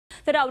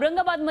तर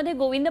औरंगाबादमध्ये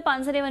गोविंद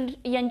पानसरे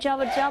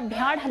यांच्यावरच्या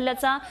भ्याड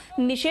हल्ल्याचा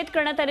निषेध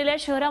करण्यात आलेला आहे।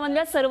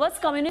 शहरामधल्या सर्वच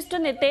कम्युनिस्ट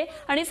नेते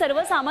आणि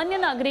सर्वसामान्य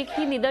नागरिक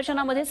ही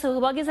निदर्शनामध्ये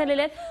सहभागी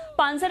झालेले आहेत।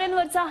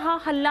 पानसरेंवरचा हा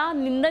हल्ला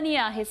निंदनीय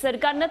आहे।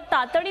 सरकारने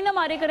तातडीने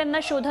मारेकऱ्यांना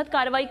शोधत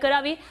कारवाई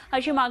करावी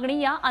अशी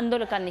मागणी या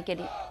आंदोलकांनी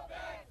केली।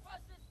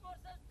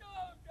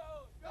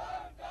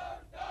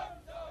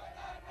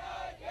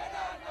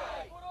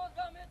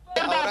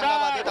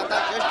 औरंगाबादेत आता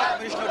ज्येष्ठ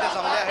कम्युनिस्ट नेते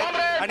जमले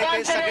आहेत आणि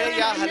ते सगळे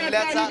या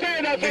हल्ल्याचा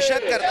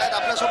निषेध करतात।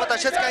 आपल्यासोबत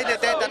असेच काही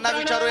नेते आहेत, त्यांना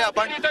विचारूया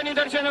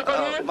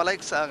आपण। मला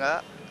एक सांगा,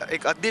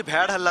 एक अगदी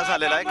भ्याड हल्ला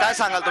झालेला आहे, काय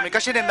सांगाल तुम्ही,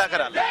 कशी निंदा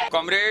कराल?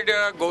 कॉम्रेड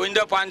गोविंद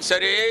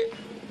पानसरे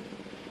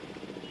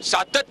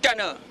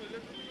सातत्यानं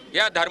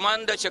या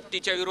धर्मांध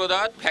शक्तीच्या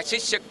विरोधात,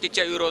 फॅसिस्ट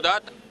शक्तीच्या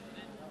विरोधात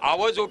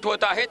आवाज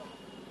उठवत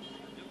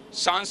आहेत।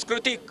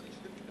 सांस्कृतिक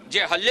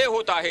जे हल्ले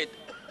होत आहेत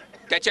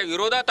त्याच्या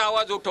विरोधात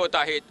आवाज उठवत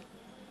आहेत।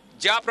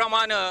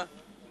 ज्याप्रमाणे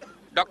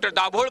डॉक्टर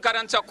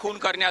दाभोळकरांचा खून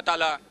करण्यात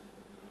आला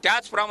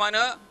त्याचप्रमाणे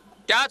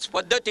त्याच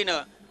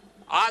पद्धतीनं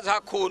आज हा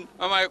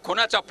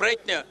खुनाचा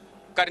प्रयत्न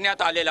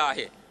करण्यात आलेला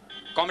आहे।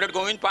 कॉम्रेड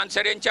गोविंद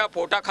पानसरेंच्या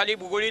पोटाखाली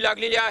गोळी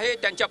लागलेली आहे,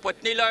 त्यांच्या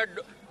पत्नीला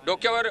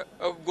डोक्यावर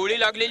गोळी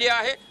लागलेली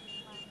आहे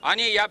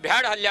आणि या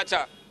भ्याड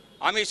हल्ल्याचा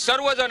आम्ही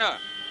सर्वजण,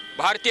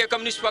 भारतीय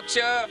कम्युनिस्ट पक्ष,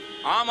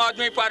 आम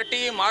आदमी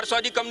पार्टी,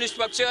 मार्क्सवादी कम्युनिस्ट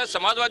पक्ष,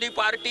 समाजवादी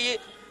पार्टी,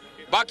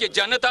 बाकी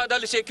जनता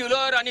दल,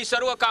 सेक्युलर आणि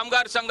सर्व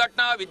कामगार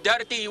संघटना,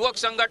 विद्यार्थी युवक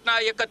संघटना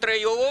एकत्र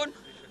येऊन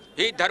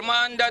ही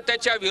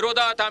धर्मांधतेच्या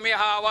विरोधात आम्ही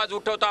हा आवाज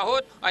उठवत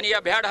आहोत आणि या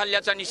भ्याड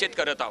हल्ल्याचा निषेध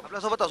करत आहोत।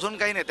 आपल्यासोबत अजून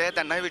काही नेते आहेत,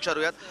 त्यांनाही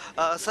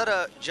विचारूयात। सर,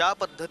 ज्या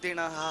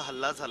पद्धतीने हा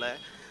हल्ला झालाय,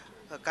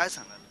 काय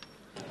सांगाल?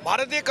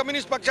 भारतीय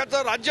कम्युनिस्ट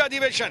पक्षाचं राज्य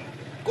अधिवेशन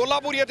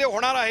कोल्हापूर येथे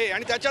होणार आहे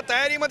आणि त्याच्या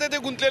तयारीमध्ये ते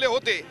गुंतलेले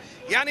होते।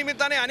 या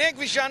निमित्ताने अनेक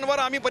विषयांवर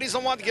आम्ही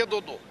परिसंवाद घेत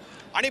होतो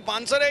आणि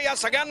पानसरे या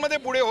सगळ्यांमध्ये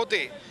पुढे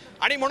होते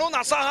आणि म्हणून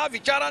असा हा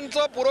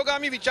विचारांचं,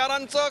 पुरोगामी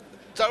विचारांचं,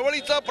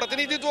 चळवळीचं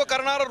प्रतिनिधित्व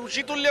करणारं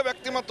ऋषितुल्य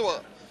व्यक्तिमत्व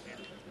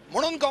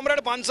म्हणून कॉम्रेड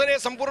पानसरे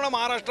संपूर्ण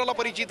महाराष्ट्राला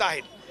परिचित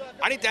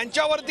आहेत आणि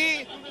त्यांच्यावरती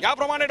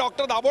याप्रमाणे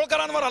डॉक्टर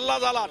दाभोळकरांवर हल्ला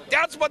झाला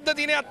त्याच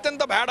पद्धतीने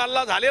अत्यंत भ्याड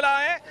हल्ला झालेला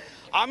आहे।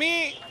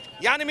 आम्ही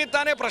या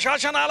निमित्ताने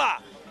प्रशासनाला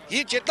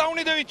ही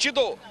चेतावणी देऊ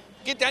इच्छितो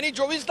की त्यांनी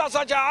 24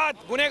 तासाच्या आत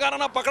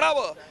गुन्हेगारांना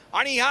पकडावं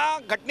आणि ह्या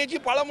घटनेची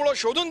पाळंमुळं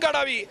शोधून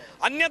काढावी,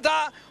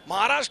 अन्यथा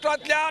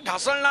महाराष्ट्रातल्या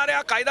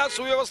ढासळणाऱ्या कायदा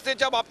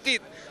सुव्यवस्थेच्या बाबतीत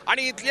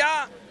आणि इथल्या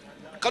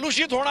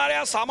कलुषित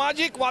होणाऱ्या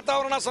सामाजिक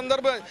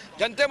वातावरणासंदर्भ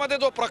जनतेमध्ये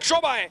जो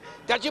प्रक्षोभ आहे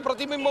त्याची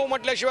प्रतिबिंब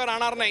उमटल्याशिवाय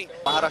राहणार नाही।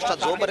 महाराष्ट्रात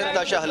जोपर्यंत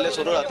असे हल्ले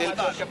सुरू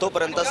राहतील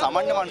तोपर्यंत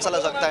सामान्य माणसाला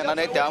जगता येणार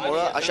नाही,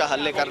 त्यामुळे अशा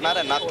हल्ले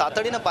करणाऱ्यांना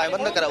तातडीने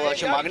पायबंद करावं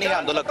अशी मागणी हे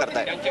आंदोलक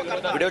करतायत।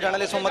 व्हिडिओ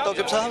जर्नलिस्ट मोहम्मद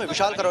तौकीबसह मी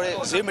विशाल करवळे,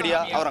 झी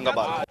मीडिया,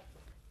 औरंगाबाद।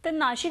 तर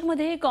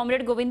नाशिकमध्ये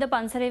कॉम्रेड गोविंद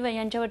पानसरे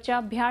यांच्यावरच्या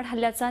भ्याड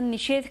हल्ल्याचा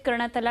निषेध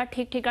करण्यात आला।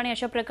 ठिकठिकाणी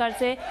अशा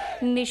प्रकारचे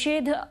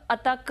निषेध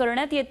आता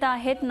करण्यात येत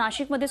आहेत।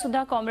 नाशिकमध्ये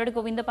सुद्धा कॉम्रेड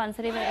गोविंद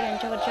पानसरे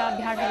यांच्यावरच्या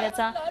भ्याड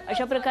हल्ल्याचा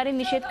अशा प्रकारे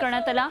निषेध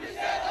करण्यात आला।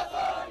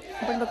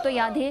 आपण बघतो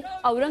याआधी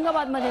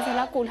औरंगाबादमध्ये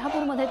झाला,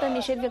 कोल्हापूरमध्ये तर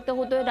निषेध व्यक्त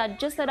होतोय।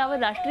 राज्य स्तरावर,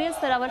 राष्ट्रीय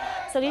स्तरावर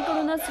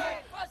सगळीकडूनच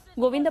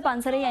गोविंद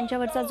पानसरे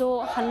यांच्यावरचा जो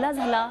हल्ला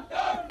झाला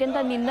अत्यंत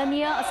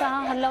निंदनीय असा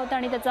हा हल्ला होता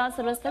आणि त्याचा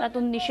सर्व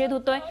स्तरातून निषेध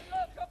होतोय।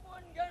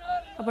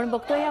 आपण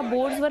बघतोय या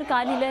बोर्ड्सवर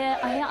काय लिहिलं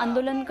आहे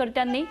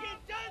आंदोलनकर्त्यांनी।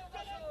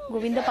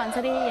 गोविंद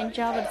पानसरे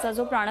यांच्यावरचा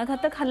जो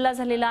प्राणघातक हल्ला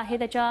झालेला आहे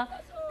त्याच्या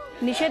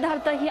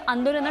निषेधार्थ ही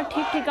आंदोलनं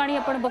ठिकठिकाणी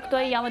आपण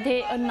बघतोय।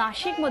 यामध्ये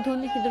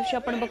नाशिकमधून ही दृश्य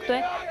आपण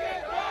बघतोय,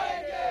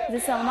 जे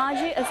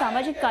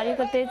सामाजिक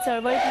कार्यकर्ते,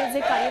 चळवळीतले जे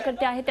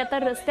कार्यकर्ते आहेत ते आता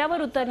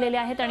रस्त्यावर उतरलेले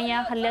आहेत आणि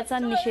या हल्ल्याचा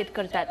निषेध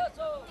करतात।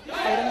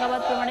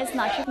 औरंगाबादप्रमाणेच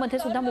नाशिकमध्ये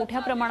सुद्धा मोठ्या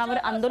प्रमाणावर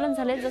आंदोलन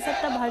झाले। जसं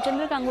आता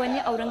भालचंद्र कांगो यांनी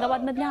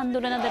औरंगाबादमधल्या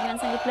आंदोलनादरम्यान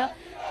सांगितलं,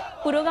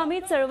 पुरोगामी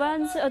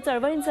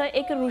चळवळींचं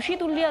एक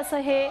ऋषितुल्य असं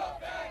हे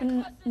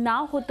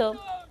नाव होतं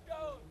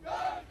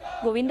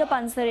गोविंद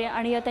पानसरे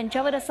आणि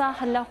त्यांच्यावर असा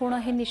हल्ला होणं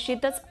हे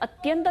निश्चितच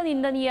अत्यंत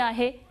निंदनीय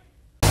आहे।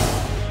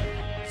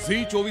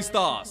 झी 24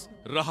 तास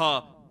रहा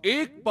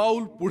एक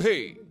पाऊल पुढे।